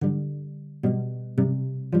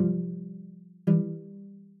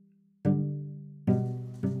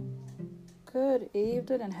Good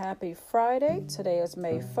evening and happy Friday. Today is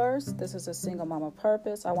May 1st. This is a Single Mama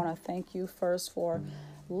Purpose. I want to thank you first for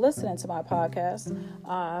listening to my podcast.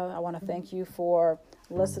 I want to thank you for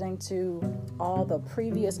listening to all the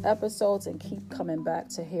previous episodes and keep coming back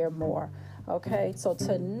to hear more. Okay, so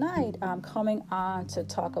tonight I'm coming on to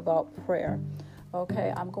talk about prayer.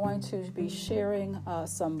 Okay, I'm going to be sharing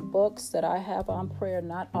some books that I have on prayer.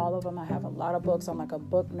 Not all of them. I have a lot of books. I'm like a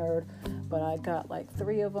book nerd, but I got like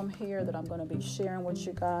 3 of them here that I'm going to be sharing with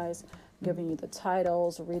you guys, giving you the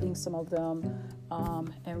titles, reading some of them,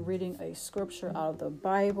 and reading a scripture out of the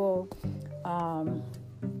Bible.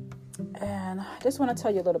 And I just want to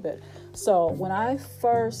tell you a little bit. So when I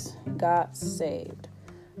first got saved,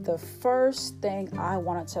 the first thing I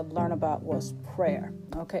wanted to learn about was prayer.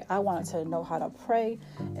 Okay, I wanted to know how to pray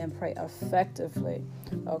and pray effectively.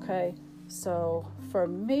 Okay, so for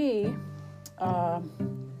me, I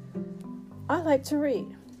like to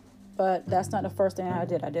read, but that's not the first thing I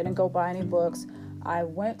did. I didn't go buy any books. I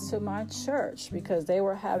went to my church because they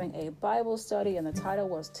were having a Bible study, and the title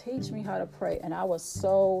was "Teach Me How to Pray," and I was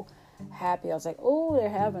so happy. I was like, oh, they're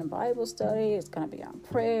having Bible study. It's going to be on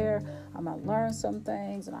prayer. I'm going to learn some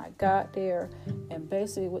things. And I got there, and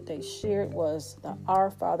basically what they shared was the Our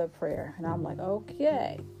Father prayer. And I'm like,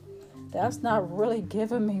 okay, that's not really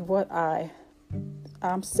giving me what I'm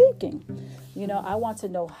seeking. I want to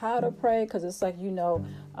know how to pray, because it's like, you don't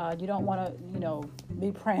want to,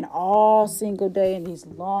 be praying all single day in these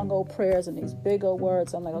long old prayers and these big old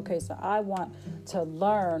words. I'm like, okay, so I want to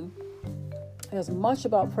learn as much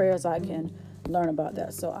about prayer as I can learn about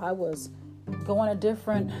that. So I was going to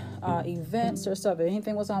different events or stuff. If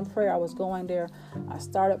anything was on prayer, I was going there. I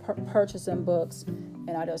started purchasing books,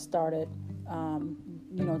 and I just started,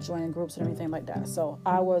 joining groups and everything like that. So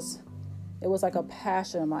it was like a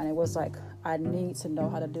passion of mine. It was like, I need to know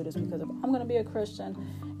how to do this, because if I'm going to be a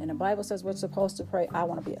Christian and the Bible says we're supposed to pray, I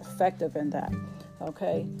want to be effective in that.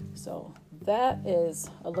 Okay, so that is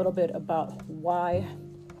a little bit about why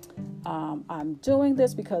I'm doing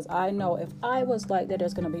this, because I know if I was like that,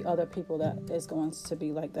 there's going to be other people that is going to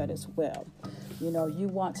be like that as well. You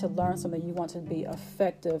want to learn something, you want to be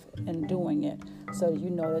effective in doing it, so you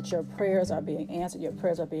know that your prayers are being answered, your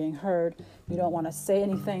prayers are being heard. You don't want to say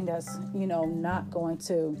anything that's, not going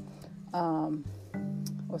to,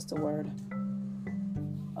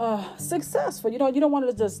 successful. You don't want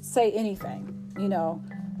to just say anything,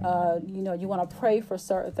 you want to pray for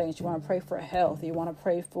certain things. You want to pray for health. You want to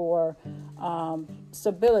pray for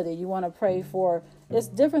stability. You want to pray for, it's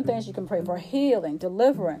different things you can pray for, healing,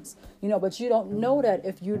 deliverance, but you don't know that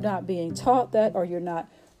if you're not being taught that, or you're not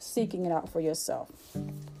seeking it out for yourself.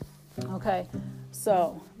 Okay,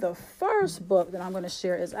 so the first book that I'm going to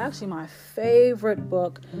share is actually my favorite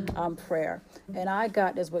book on prayer. And I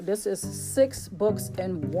got this book. This is 6 books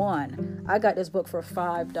in one. I got this book for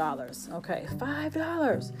 $5. Okay,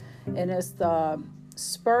 $5. And it's the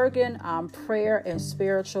Spurgeon on Prayer and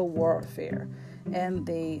Spiritual Warfare. And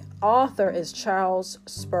the author is Charles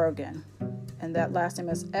Spurgeon. And that last name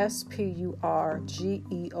is Spurgeon.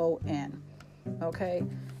 Okay,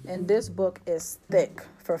 and this book is thick.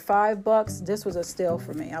 For $5, this was a steal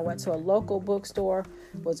for me. I went to a local bookstore,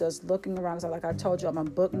 was just looking around. So like I told you, I'm a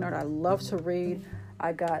book nerd. I love to read.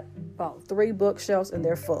 I got about 3 bookshelves, and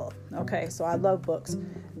they're full. Okay, so I love books.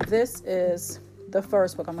 This is the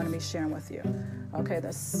first book I'm going to be sharing with you. Okay,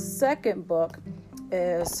 the second book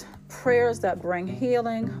is Prayers That Bring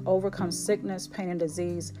Healing, Overcome Sickness, Pain, and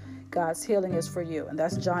Disease. God's Healing is for You. And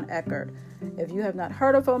that's John Eckert. If you have not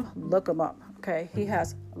heard of him, look him up. Okay, he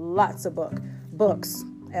has lots of books,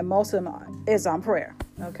 and most of them is on prayer.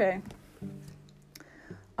 Okay.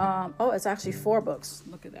 It's actually 4 books.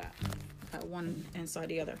 Look at that. Got one inside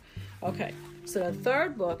the other. Okay, so the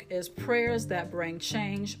third book is Prayers That Bring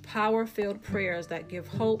Change, Power-Filled Prayers That Give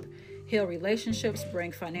Hope, Heal Relationships,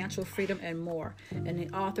 Bring Financial Freedom, and More. And the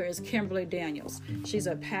author is Kimberly Daniels. She's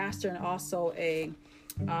a pastor and also a,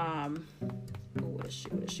 what is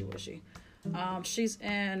she? She's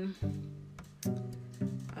in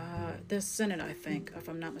the Senate, I think, if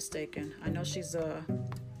I'm not mistaken. I know she's a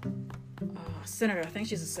senator. I think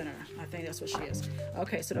she's a senator. I think that's what she is.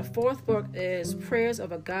 Okay, so the 4th book is Prayers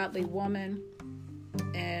of a Godly Woman,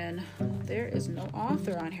 and there is no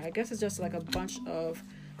author on here. I guess it's just like a bunch of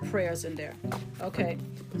prayers in there. Okay,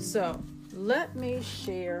 so let me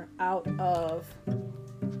share out of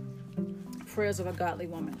Prayers of a Godly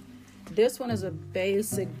Woman. This one is a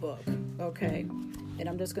basic book, okay? And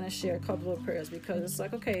I'm just going to share a couple of prayers, because it's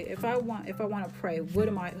like, okay, if I want to pray,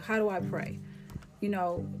 how do I pray?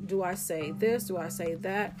 Do I say this? Do I say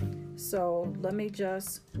that? So let me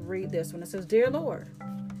just read this one. It says, Dear Lord,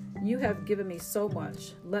 You have given me so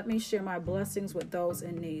much. Let me share my blessings with those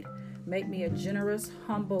in need. Make me a generous,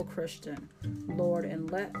 humble Christian, Lord,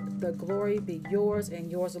 and let the glory be yours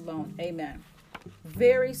and yours alone. Amen.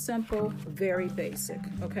 Very simple, very basic,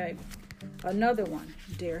 okay? Another one.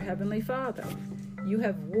 Dear Heavenly Father, you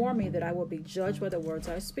have warned me that I will be judged by the words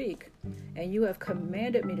I speak, and you have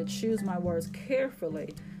commanded me to choose my words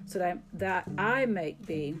carefully so that I may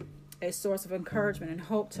be a source of encouragement and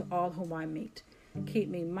hope to all whom I meet. Keep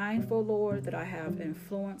me mindful, Lord, that I have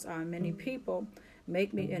influence on many people.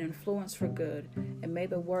 Make me an influence for good, and may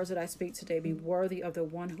the words that I speak today be worthy of the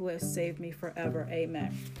one who has saved me forever.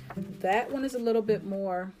 Amen. That one is a little bit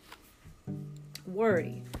more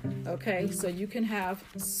wordy. Okay, so you can have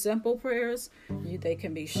simple prayers. They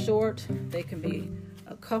can be short. They can be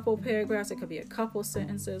a couple paragraphs. It could be a couple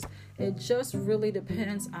sentences. It just really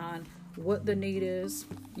depends on what the need is,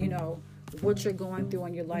 what you're going through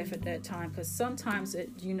in your life at that time, because sometimes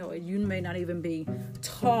you may not even be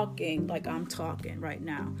talking like I'm talking right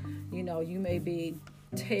now. You may be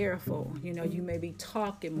tearful, you may be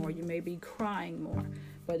talking more, you may be crying more,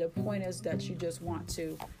 but the point is that you just want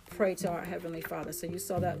to pray to our Heavenly Father. So you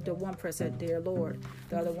saw that the one prayer said, Dear Lord,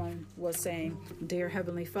 the other one was saying, Dear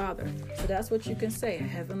Heavenly Father. So that's what you can say,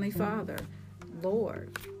 Heavenly Father,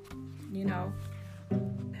 Lord,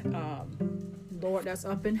 Lord that's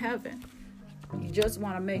up in heaven. You just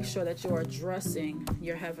want to make sure that you're addressing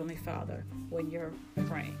your Heavenly Father when you're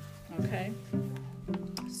praying, okay?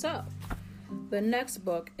 So, the next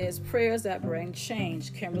book is Prayers That Bring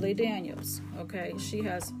Change, Kimberly Daniels, okay? She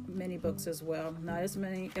has many books as well, not as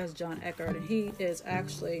many as John Eckhardt, and he is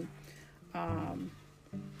actually, I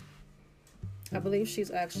believe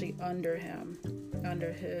she's actually under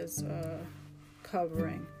his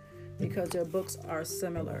covering, because their books are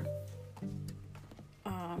similar.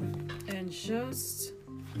 And just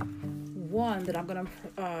one that I'm going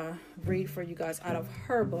to read for you guys out of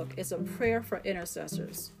her book is a prayer for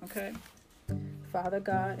intercessors, okay? Father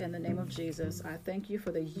God, in the name of Jesus, I thank you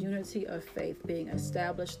for the unity of faith being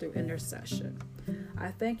established through intercession.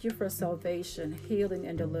 I thank you for salvation, healing,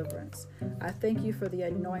 and deliverance. I thank you for the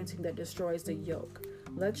anointing that destroys the yoke.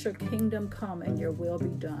 Let your kingdom come and your will be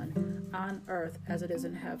done on earth as it is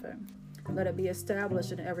in heaven. Let it be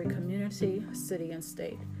established in every community, city, and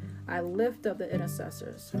state. I lift up the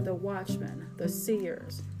intercessors, the watchmen, the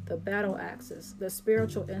seers, the battle axes, the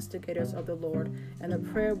spiritual instigators of the Lord, and the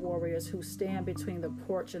prayer warriors who stand between the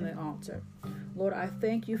porch and the altar. Lord, I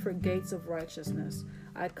thank you for gates of righteousness.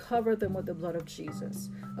 I cover them with the blood of Jesus.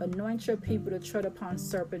 Anoint your people to tread upon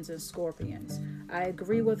serpents and scorpions. I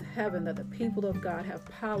agree with heaven that the people of God have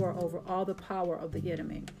power over all the power of the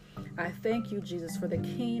enemy. I thank you, Jesus, for the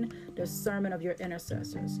keen discernment of your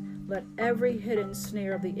intercessors. Let every hidden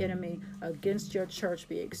snare of the enemy against your church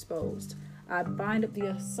be exposed. I bind up the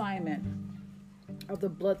assignment of the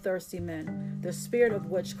bloodthirsty men, the spirit of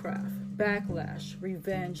witchcraft, backlash,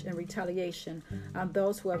 revenge, and retaliation on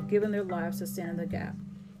those who have given their lives to stand in the gap.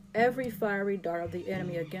 Every fiery dart of the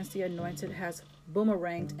enemy against the anointed has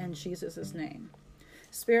boomeranged in Jesus' name.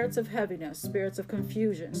 Spirits of heaviness, spirits of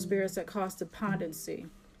confusion, spirits that cause despondency,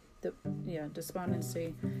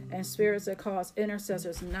 and spirits that cause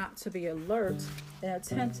intercessors not to be alert and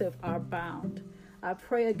attentive are bound. I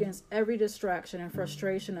pray against every distraction and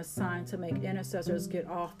frustration assigned to make intercessors get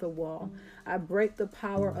off the wall. I break the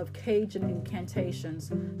power of Cajun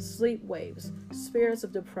incantations, sleep waves, spirits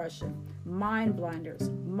of depression, mind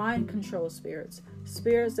blinders, mind control spirits,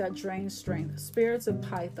 spirits that drain strength, spirits of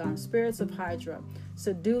Python, spirits of Hydra,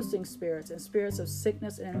 seducing spirits, and spirits of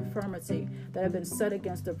sickness and infirmity that have been set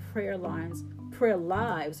against the prayer lives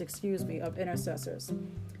of intercessors.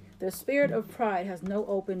 The spirit of pride has no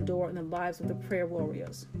open door in the lives of the prayer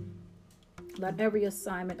warriors. Let every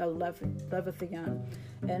assignment of Leviathan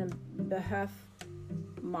and Behemoth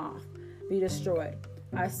be destroyed.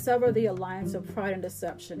 I sever the alliance of pride and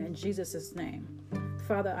deception in Jesus' name.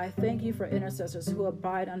 Father, I thank you for intercessors who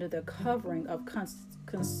abide under the covering of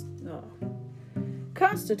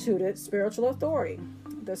constituted spiritual authority.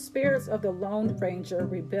 The spirits of the Lone Ranger,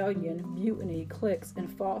 rebellion, mutiny, cliques,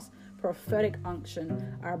 and false prophetic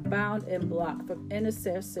unction are bound and blocked from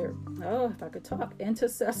intercessory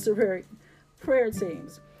prayer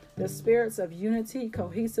teams. The spirits of unity,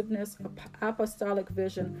 cohesiveness, apostolic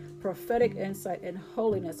vision, prophetic insight, and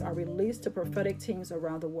holiness are released to prophetic teams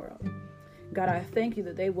around the world. God, I thank you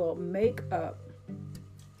that they will make up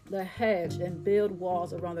the hedge and build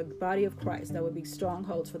walls around the body of Christ that would be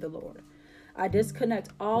strongholds for the Lord. I disconnect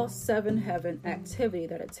all seven heaven activity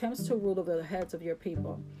that attempts to rule over the heads of your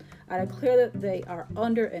people. I declare that they are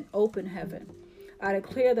under an open heaven. I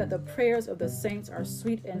declare that the prayers of the saints are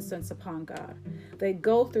sweet incense upon God. They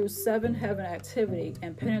go through 7 heaven activity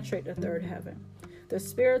and penetrate the 3rd heaven. The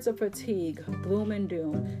spirits of fatigue, gloom and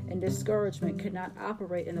doom, and discouragement cannot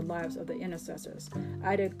operate in the lives of the intercessors.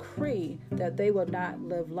 I decree that they will not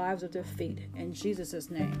live lives of defeat in Jesus'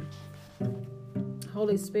 name.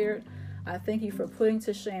 Holy Spirit, I thank you for putting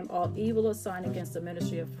to shame all evil assigned against the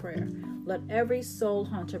ministry of prayer. Let every soul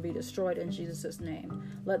hunter be destroyed in Jesus'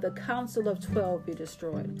 name. Let the council of 12 be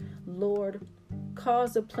destroyed. Lord,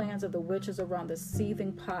 cause the plans of the witches around the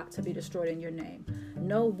seething pot to be destroyed in your name.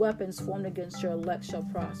 No weapons formed against your elect shall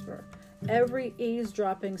prosper. Every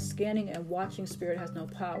eavesdropping, scanning, and watching spirit has no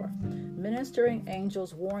power. Ministering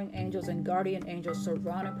angels, warring angels, and guardian angels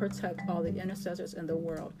surround and protect all the intercessors in the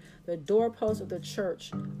world. The doorposts of the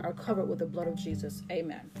church are covered with the blood of Jesus.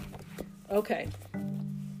 Amen. Okay.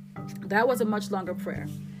 That was a much longer prayer.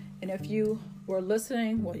 And if you were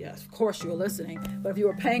listening, well, yes, of course you were listening, but if you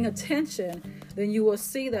were paying attention, then you will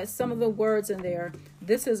see that some of the words in there,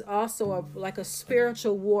 this is also like a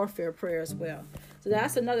spiritual warfare prayer as well. So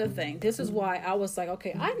that's another thing. This is why I was like,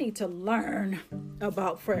 okay, I need to learn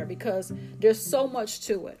about prayer because there's so much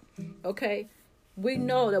to it. Okay. We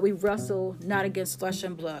know that we wrestle not against flesh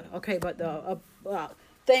and blood. Okay. But the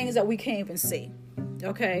things that we can't even see.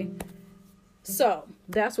 Okay. So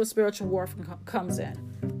that's where spiritual warfare comes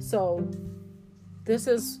in. So this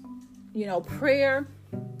is, prayer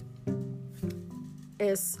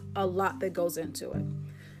is a lot that goes into it.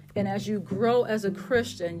 And as you grow as a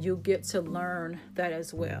Christian, you get to learn that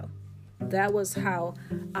as well. That was how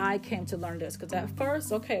I came to learn this. Because at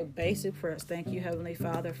first, basic prayers. Thank you, Heavenly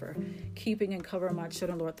Father, for keeping and covering my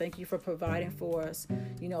children, Lord. Thank you for providing for us.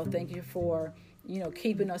 Thank you for,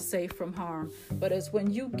 keeping us safe from harm. But it's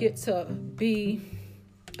when you get to be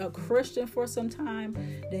a Christian for some time,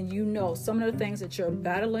 then some of the things that you're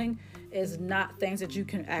battling is not things that you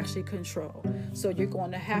can actually control. So you're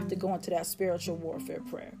going to have to go into that spiritual warfare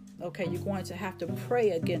prayer. Okay, you're going to have to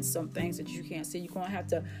pray against some things that you can't see. You're going to have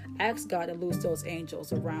to ask God to loose those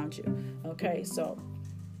angels around you. Okay, so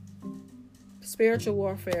spiritual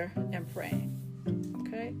warfare and praying.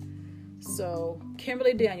 Okay, so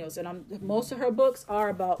Kimberly Daniels, and most of her books are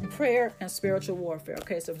about prayer and spiritual warfare.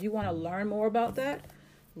 Okay, so if you want to learn more about that,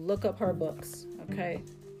 look up her books. Okay.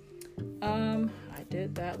 I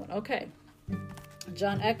did that one. Okay.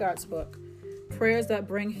 John Eckhart's book, Prayers That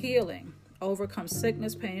Bring Healing. Overcome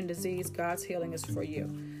sickness, pain, and disease. God's healing is for you.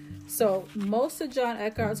 So most of John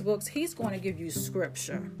Eckhart's books, he's going to give you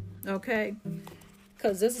scripture. Okay.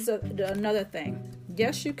 Because this is another thing.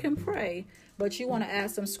 Yes, you can pray, but you want to add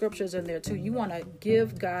some scriptures in there too. You want to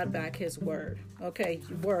give God back his word. Okay.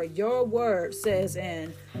 Your word says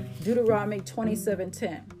in Deuteronomy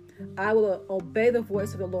 27:10. I will obey the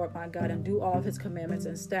voice of the Lord my God and do all of his commandments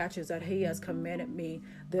and statutes that he has commanded me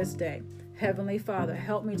this day. Heavenly Father,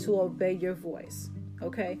 help me to obey your voice.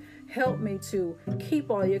 Okay? Help me to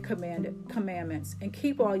keep all your commandments and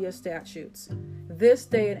keep all your statutes this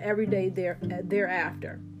day and every day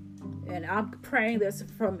thereafter. And I'm praying this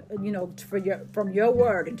from your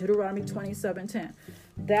word in Deuteronomy 27:10.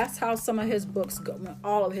 That's how some of his books go.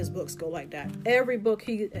 All of his books go like that. Every book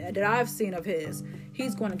that I've seen of his,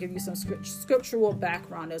 he's going to give you some scriptural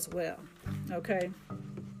background as well. Okay.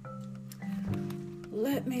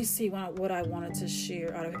 Let me see what I wanted to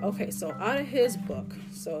share out of. So out of his book,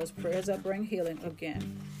 so it's Prayers That Bring Healing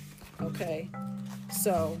again. Okay.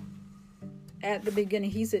 So at the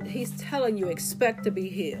beginning, he's telling you expect to be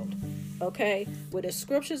healed. Okay, with the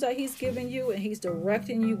scriptures that he's giving you and he's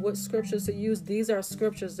directing you what scriptures to use, these are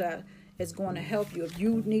scriptures that is going to help you. If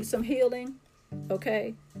you need some healing,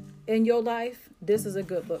 okay, in your life, this is a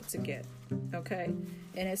good book to get. Okay,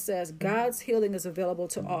 and it says God's healing is available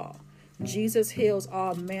to all. Jesus heals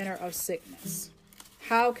all manner of sickness.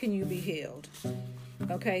 How can you be healed?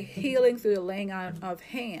 Okay, healing through the laying on of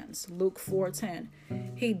hands, Luke 4:10.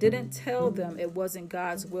 He didn't tell them it wasn't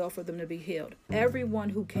God's will for them to be healed. Everyone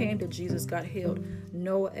who came to Jesus got healed,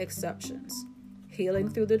 no exceptions. Healing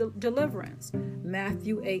through the deliverance,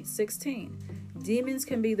 Matthew 8:16. Demons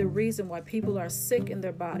can be the reason why people are sick in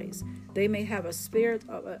their bodies. They may have a spirit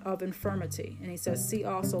of infirmity. And he says, see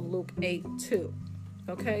also Luke 8:2.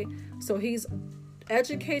 Okay, so he's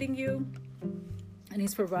educating you and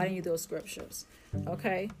he's providing you those scriptures.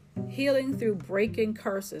 Okay, healing through breaking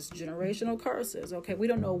curses, generational curses. Okay, we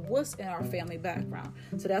don't know what's in our family background,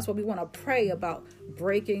 so that's what we want to pray about: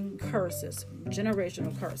 breaking curses,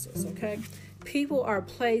 generational curses. Okay, People are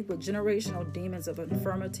plagued with generational demons of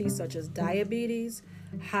infirmity such as diabetes,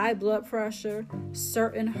 high blood pressure,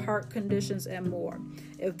 certain heart conditions, and more.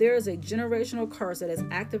 If there is a generational curse that is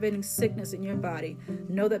activating sickness in your body,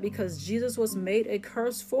 know that because Jesus was made a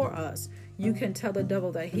curse for us, you can tell the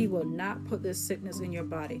devil that he will not put this sickness in your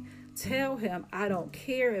body. Tell him, I don't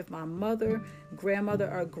care if my mother, grandmother,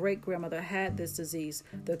 or great-grandmother had this disease.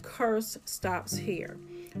 The curse stops here.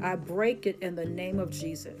 I break it in the name of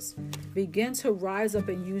Jesus. Begin to rise up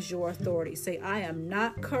and use your authority. Say, I am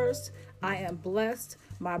not cursed. I am blessed.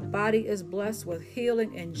 My body is blessed with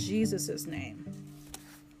healing in Jesus' name.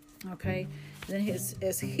 Okay. Then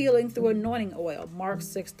it's healing through anointing oil, Mark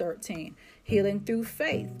 6:13. Healing through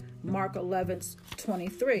faith, Mark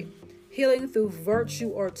 11:23. Healing through virtue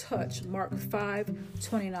or touch, Mark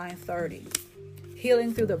 5:29-30.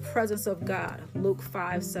 Healing through the presence of God, Luke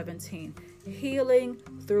 5:17. Healing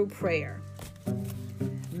through prayer,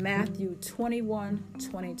 Matthew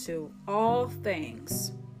 21:22. All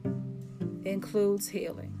things includes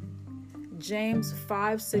healing. James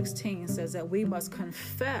 5:16 says that we must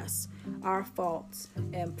confess our faults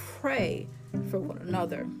and pray for one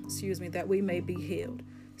another, that we may be healed.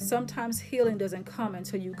 Sometimes healing doesn't come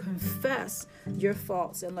until you confess your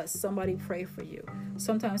faults and let somebody pray for you.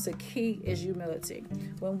 Sometimes the key is humility.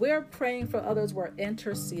 When we're praying for others, we're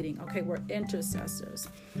interceding. Okay, we're intercessors.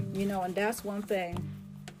 And that's one thing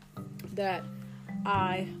that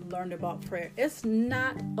I learned about prayer. It's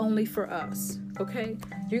not only for us, okay?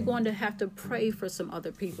 You're going to have to pray for some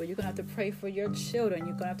other people. You're going to have to pray for your children. You're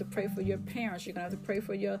going to have to pray for your parents. You're going to have to pray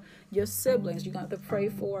for your siblings. You're going to have to pray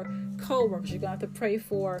for co-workers. You're going to have to pray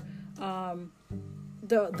for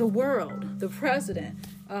the world, the president,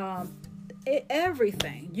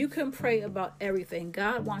 everything. You can pray about everything.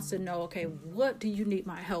 God wants to know, okay, what do you need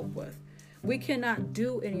my help with? We cannot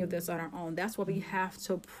do any of this on our own. That's why we have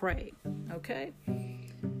to pray, okay?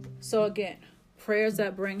 So again, Prayers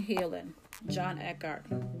That Bring Healing, John Eckhart.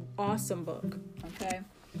 Awesome book, okay?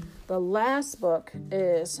 The last book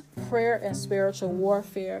is Prayer and Spiritual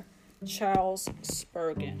Warfare, Charles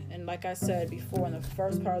Spurgeon. And like I said before in the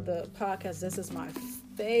first part of the podcast, this is my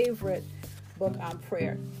favorite book on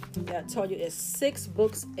prayer. That I told you it's 6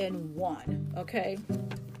 books in one, okay?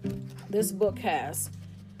 This book has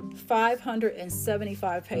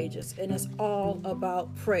 575 pages, and it's all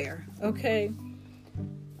about prayer, okay?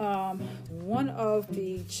 One of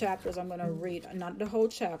the chapters I'm going to read, not the whole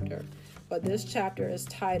chapter, but this chapter is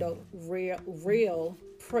titled Real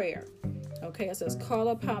Prayer, okay? It says, call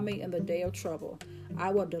upon me in the day of trouble. I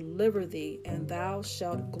will deliver thee, and thou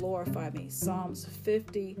shalt glorify me. Psalms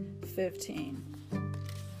 50:15.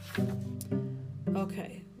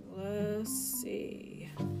 Okay, let's see.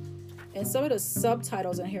 And some of the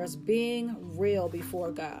subtitles in here is being real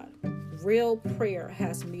before God. Real prayer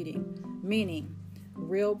has meaning.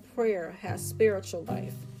 Real prayer has spiritual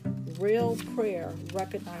life. Real prayer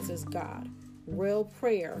recognizes God. Real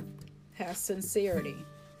prayer has sincerity.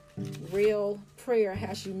 Real prayer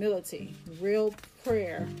has humility. Real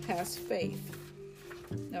prayer has faith.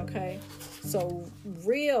 Okay? So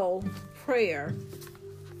real prayer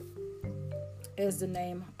is the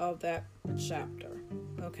name of that chapter.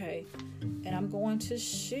 Okay, and I'm going to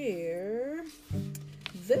share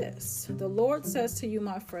this. The Lord says to you,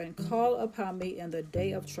 my friend, call upon me in the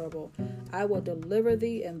day of trouble. I will deliver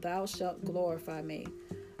thee, and thou shalt glorify me.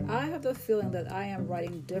 I have the feeling that I am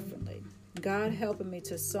writing differently. God helping me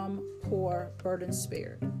to some poor, burdened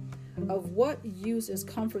spirit. Of what use is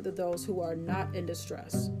comfort to those who are not in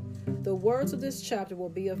distress? The words of this chapter will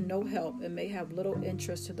be of no help and may have little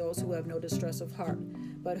interest to those who have no distress of heart.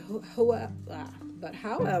 But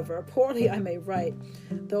however poorly I may write,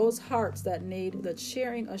 those hearts that need the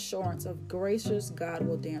cheering assurance of gracious God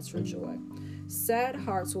will dance for joy. Sad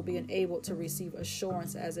hearts will be enabled to receive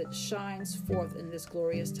assurance as it shines forth in this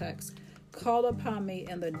glorious text. Call upon me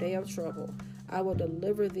in the day of trouble. I will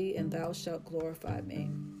deliver thee, and thou shalt glorify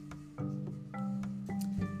me.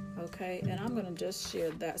 Okay, and I'm going to just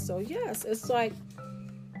share that. So yes, it's like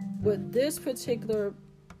what this particular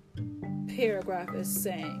paragraph is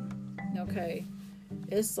saying, okay,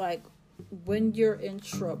 it's like when you're in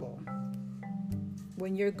trouble,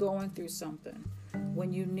 when you're going through something,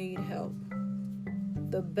 when you need help,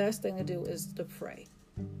 the best thing to do is to pray,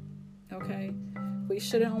 okay? We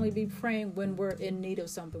shouldn't only be praying when we're in need of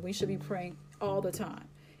something. We should be praying all the time,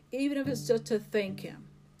 even if it's just to thank Him.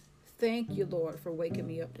 Thank you, Lord, for waking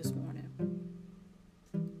me up this morning.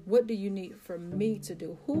 What do you need for me to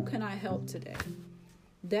do? Who can I help today?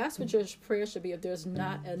 That's what your prayer should be if there's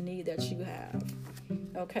not a need that you have.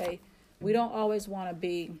 Okay? We don't always want to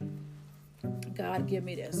be, God, give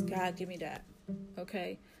me this. God, give me that.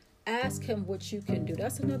 Okay? Ask him what you can do.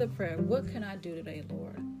 That's another prayer. What can I do today,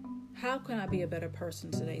 Lord? How can I be a better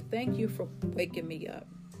person today? Thank you for waking me up.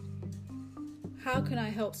 How can I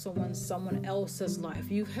help someone else's life?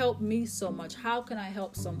 You've helped me so much. How can I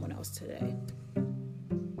help someone else today?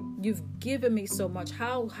 You've given me so much.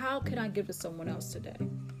 How can I give to someone else today?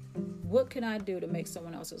 What can I do to make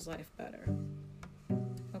someone else's life better?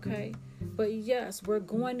 Okay? But yes, we're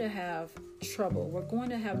going to have trouble. We're going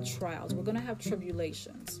to have trials. We're going to have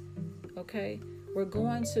tribulations. Okay? We're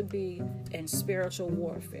going to be in spiritual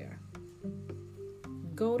warfare.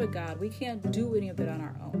 Go to God. We can't do any of it on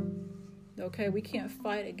our own. Okay? We can't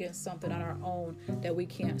fight against something on our own that we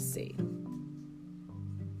can't see.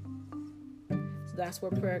 So that's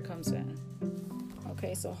where prayer comes in.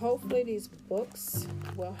 Okay, so hopefully these books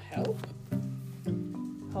will help.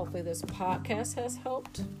 Hopefully this podcast has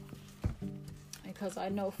helped. Because I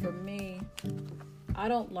know for me, I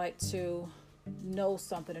don't like to know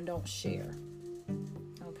something and don't share.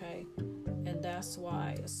 Okay? And that's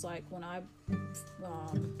why it's like when I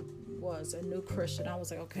was a new Christian, I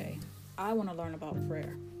was like, okay, I want to learn about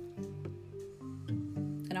prayer.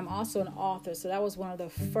 And I'm also an author, so that was one of the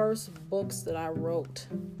first books that I wrote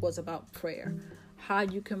was about prayer. How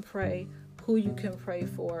you can pray, who you can pray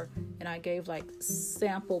for, and I gave like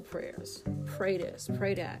sample prayers. Pray this,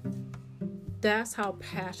 pray that. That's how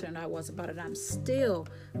passionate I was about it. I'm still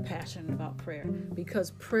passionate about prayer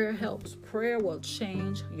because prayer helps. Prayer will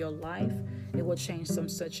change your life. It will change some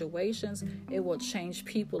situations. It will change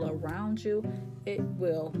people around you. It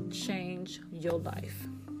will change your life.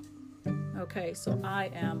 Okay, so I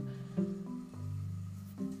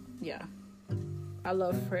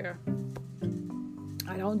love prayer.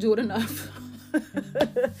 I don't do it enough.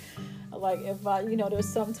 Like if there's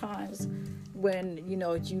sometimes when you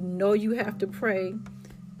have to pray,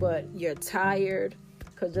 but you're tired.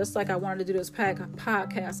 Because just like I wanted to do this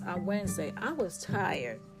podcast on Wednesday, I was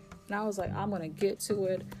tired. And I was like, I'm going to get to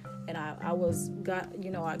it. And I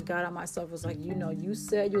got on myself. It was like, you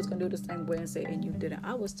said you was going to do this thing Wednesday and you didn't.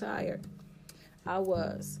 I was tired. I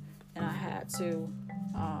was. And I had to,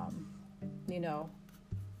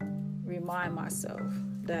 remind myself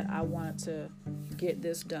that I wanted to get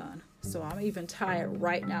this done. So I'm even tired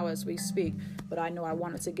right now as we speak, but I know I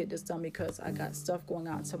wanted to get this done because I got stuff going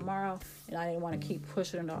on tomorrow and I didn't want to keep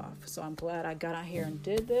pushing it off. So I'm glad I got out here and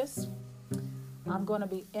did this. I'm going to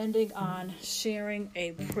be ending on sharing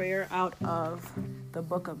a prayer out of the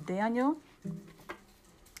book of Daniel.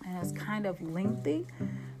 And it's kind of lengthy,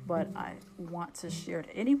 but I want to share it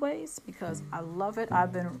anyways because I love it.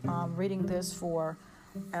 I've been reading this for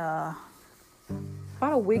about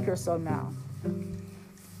a week or so now.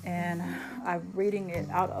 And I'm reading it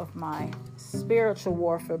out of my spiritual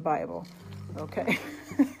warfare Bible. Okay.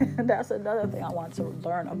 That's another thing I want to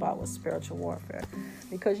learn about with spiritual warfare.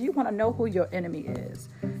 Because you want to know who your enemy is.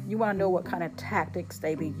 You want to know what kind of tactics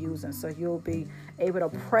they be using. So you'll be able to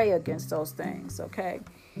pray against those things. Okay.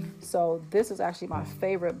 So this is actually my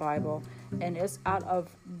favorite Bible. And it's out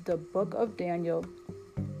of the book of Daniel.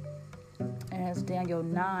 And it's Daniel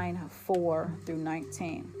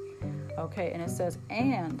 9:4-19. Okay, and it says,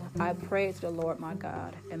 and I prayed to the Lord my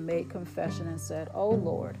God and made confession and said, O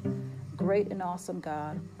Lord, great and awesome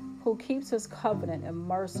God, who keeps his covenant and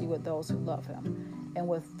mercy with those who love him and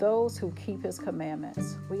with those who keep his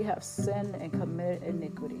commandments. We have sinned and committed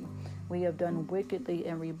iniquity. We have done wickedly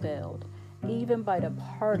and rebelled, even by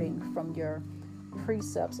departing from your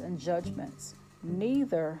precepts and judgments.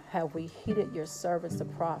 Neither have we heeded your servants the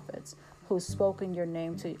prophets, who spoke in your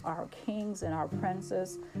name to our kings and our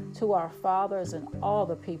princes, to our fathers and all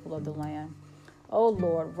the people of the land. O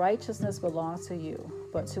Lord, righteousness belongs to you,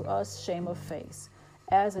 but to us shame of face,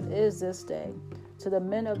 as it is this day, to the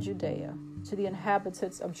men of Judea, to the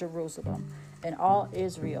inhabitants of Jerusalem, and all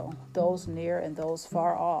Israel, those near and those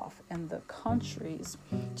far off, and the countries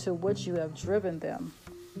to which you have driven them,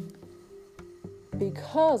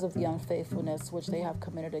 because of the unfaithfulness which they have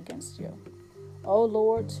committed against you. O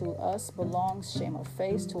Lord, to us belongs shame of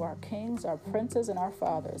face, to our kings, our princes, and our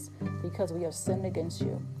fathers, because we have sinned against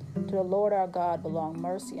you. To the Lord our God belong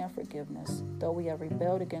mercy and forgiveness, though we have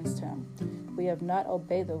rebelled against him. We have not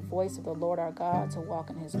obeyed the voice of the Lord our God to walk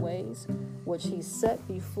in his ways, which he set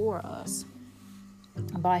before us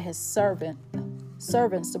by his servants,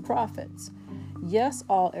 the prophets. Yes,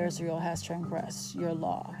 all Israel has transgressed your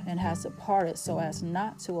law and has departed so as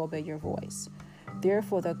not to obey your voice.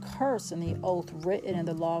 Therefore, the curse and the oath written in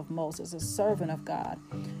the law of Moses, the servant of God,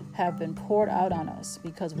 have been poured out on us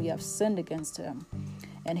because we have sinned against him.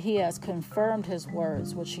 And he has confirmed his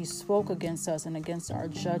words, which he spoke against us and against our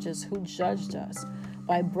judges who judged us,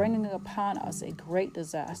 by bringing upon us a great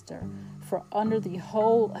disaster. For under the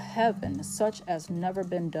whole heaven such as never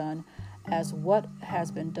been done, as what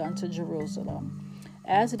has been done to Jerusalem.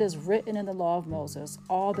 As it is written in the law of Moses,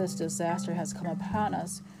 all this disaster has come upon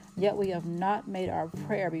us, yet we have not made our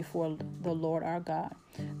prayer before the Lord our God,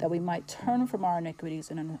 that we might turn from our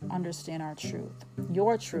iniquities and understand our truth,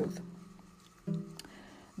 your truth.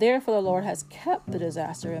 Therefore the Lord has kept the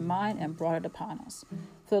disaster in mind and brought it upon us.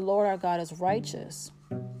 For the Lord our God is righteous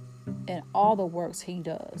in all the works he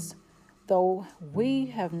does, though we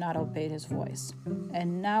have not obeyed his voice.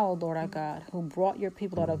 And now, O Lord our God, who brought your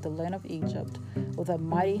people out of the land of Egypt with a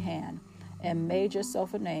mighty hand, and made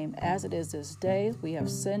yourself a name, as it is this day, we have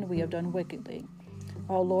sinned, we have done wickedly.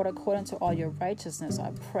 O Lord, according to all your righteousness,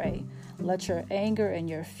 I pray, let your anger and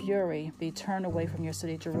your fury be turned away from your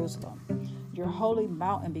city, Jerusalem, your holy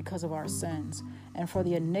mountain, because of our sins, and for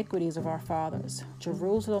the iniquities of our fathers.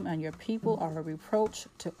 Jerusalem and your people are a reproach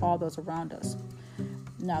to all those around us.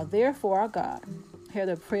 Now therefore, our God, hear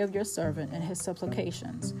the prayer of your servant and his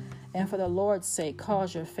supplications, and for the Lord's sake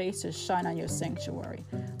cause your face to shine on your sanctuary,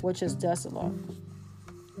 which is desolate.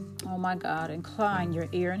 Oh my God, incline your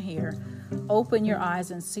ear and hear. Open your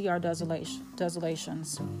eyes and see our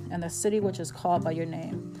desolations, and the city which is called by your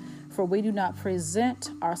name. For we do not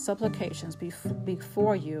present our supplications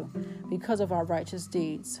before you because of our righteous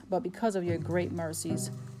deeds, but because of your great mercies.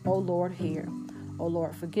 O Lord, hear. O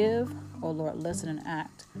Lord, forgive. O Lord, listen and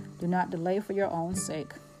act. Do not delay for your own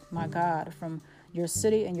sake. My God, from your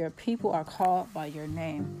city and your people are called by your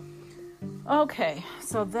name. Okay,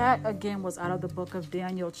 so that again was out of the book of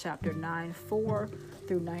Daniel, chapter 9, 4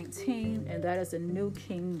 through 19, and that is the New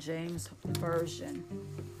King James Version.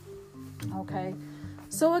 Okay,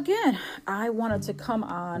 so again, I wanted to come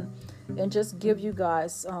on and just give you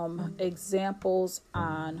guys some examples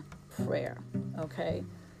on prayer. Okay,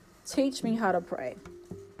 teach me how to pray.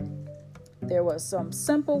 There was some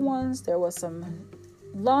simple ones, there was some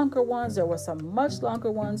longer ones, there were some much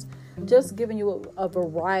longer ones, just giving you a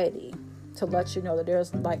variety to let you know that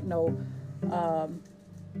there's like no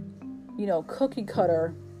cookie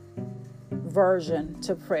cutter version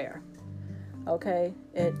to prayer. Okay,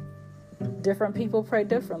 different people pray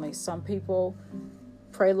differently. Some people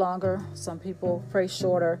pray longer, some people pray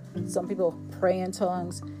shorter, some people pray in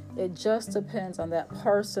tongues. It just depends on that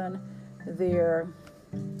person, their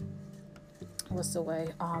what's the way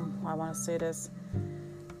I want to say this,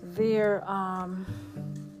 their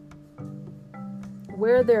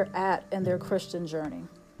where they're at in their Christian journey.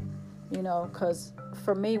 Because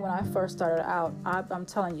for me, when I first started out, I'm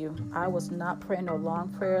telling you, I was not praying no long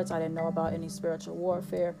prayers. I didn't know about any spiritual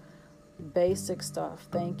warfare, basic stuff.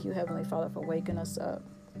 Thank you, Heavenly Father, for waking us up.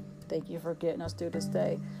 Thank you for getting us through this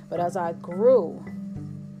day. But as I grew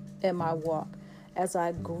in my walk, as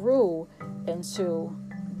I grew into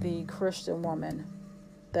the Christian woman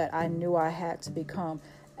that I knew I had to become,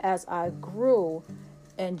 as I grew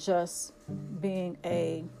in just being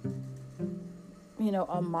a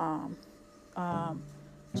mom,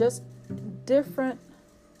 just different,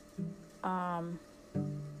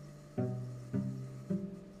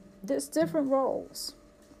 there's different roles,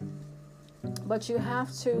 but you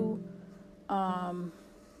have to, some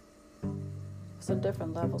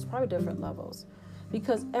different levels, probably different levels,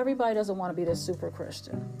 because everybody doesn't want to be this super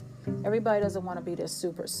Christian. Everybody doesn't want to be this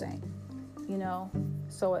super saint,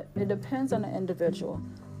 so it depends on the individual.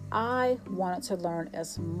 I wanted to learn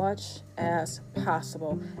as much as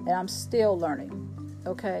possible, and I'm still learning,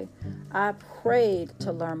 okay? I prayed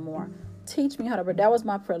to learn more. Teach me how to pray. That was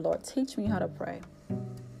my prayer, Lord. Teach me how to pray.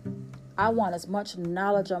 I want as much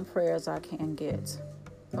knowledge on prayer as I can get,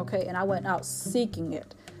 okay? And I went out seeking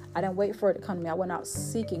it. I didn't wait for it to come to me. I went out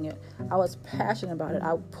seeking it. I was passionate about it.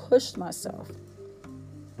 I pushed myself,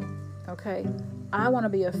 okay? I want to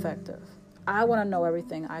be effective. I want to know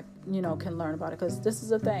everything I, can learn about it, because this is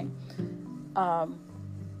the thing.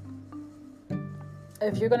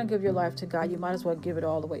 If you're going to give your life to God, you might as well give it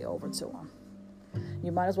all the way over to Him.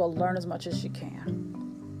 You might as well learn as much as you can.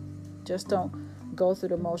 Just don't go through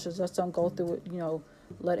the motions. Just don't go through it,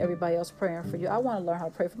 let everybody else praying for you. I want to learn how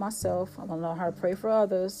to pray for myself. I want to learn how to pray for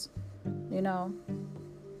others,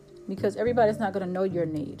 because everybody's not going to know your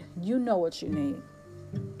need. You know what you need.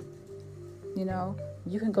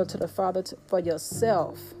 You can go to the Father for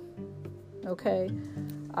yourself, okay?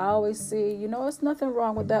 I always see, it's nothing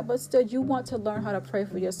wrong with that, but still you want to learn how to pray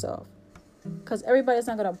for yourself, because everybody's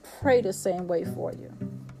not going to pray the same way for you,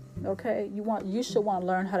 okay? You should want to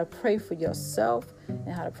learn how to pray for yourself and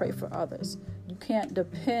how to pray for others. You can't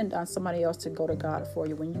depend on somebody else to go to God for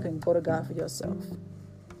you when you can go to God for yourself,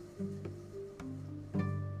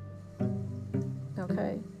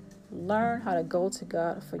 okay? Learn how to go to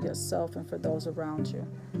God for yourself and for those around you.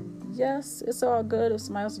 Yes, it's all good if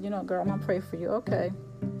somebody else says, girl, I'm going to pray for you. Okay.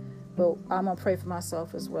 But I'm going to pray for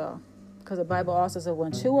myself as well. Because the Bible also says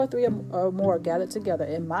when 2 or 3 or more gathered together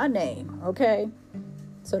in my name, okay?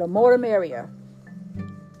 So the more the merrier.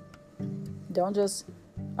 Don't just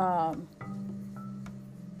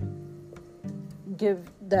give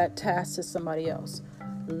that task to somebody else.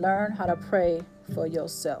 Learn how to pray for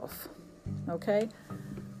yourself, okay?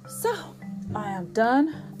 So, I am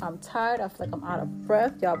done. I'm tired. I feel like I'm out of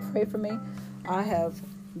breath. Y'all pray for me. I have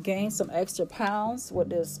gained some extra pounds with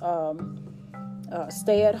this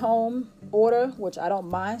stay-at-home order, which I don't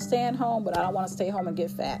mind staying home, but I don't want to stay home and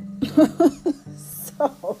get fat.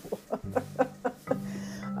 So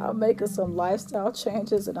I'm making some lifestyle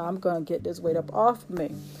changes, and I'm going to get this weight up off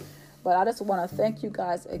me. But I just want to thank you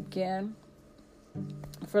guys again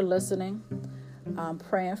for listening. I'm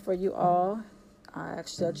praying for you all. I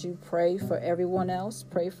ask that you pray for everyone else.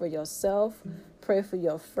 Pray for yourself. Pray for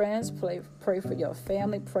your friends. Pray for your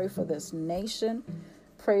family. Pray for this nation.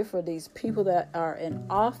 Pray for these people that are in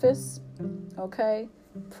office. Okay?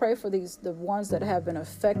 Pray for the ones that have been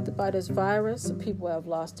affected by this virus. People have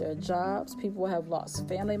lost their jobs. People have lost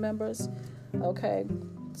family members. Okay?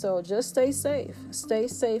 So just stay safe. Stay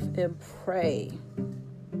safe and pray.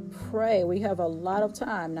 Pray. We have a lot of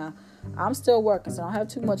time. Now, I'm still working, so I don't have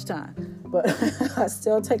too much time. But I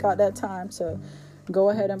still take out that time to go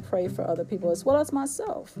ahead and pray for other people as well as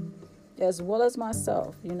myself. As well as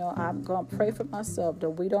myself. I'm going to pray for myself that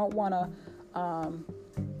we don't want to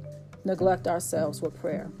neglect ourselves with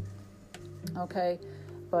prayer. Okay?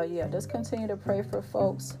 But yeah, just continue to pray for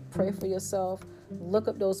folks. Pray for yourself. Look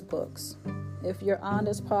up those books. If you're on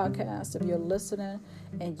this podcast, if you're listening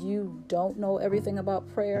and you don't know everything about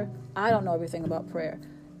prayer, I don't know everything about prayer.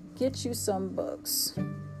 Get you some books.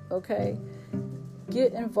 Okay?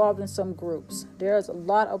 Get involved in some groups. There's a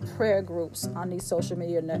lot of prayer groups on these social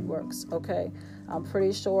media networks. Okay? I'm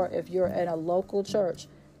pretty sure if you're in a local church,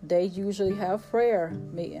 they usually have prayer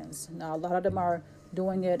meetings. Now, a lot of them are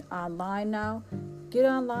doing it online now. Get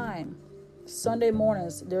online. Sunday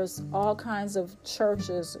mornings, there's all kinds of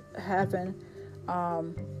churches having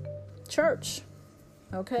church.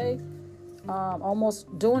 Okay?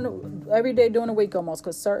 Almost doing every day during the week almost,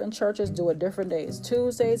 because certain churches do it different days.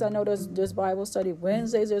 Tuesdays, I know there's Bible study.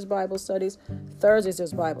 Wednesdays, there's Bible studies. Thursdays,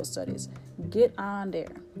 there's Bible studies. Get on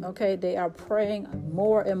there. Okay? They are praying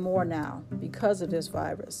more and more now because of this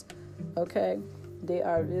virus. Okay?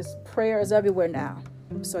 This prayer is everywhere now.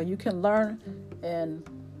 So you can learn and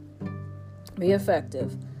be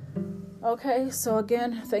effective. Okay? So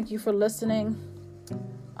again, thank you for listening.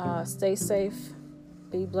 Stay safe.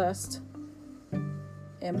 Be blessed.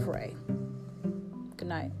 And pray. Good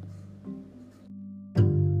night.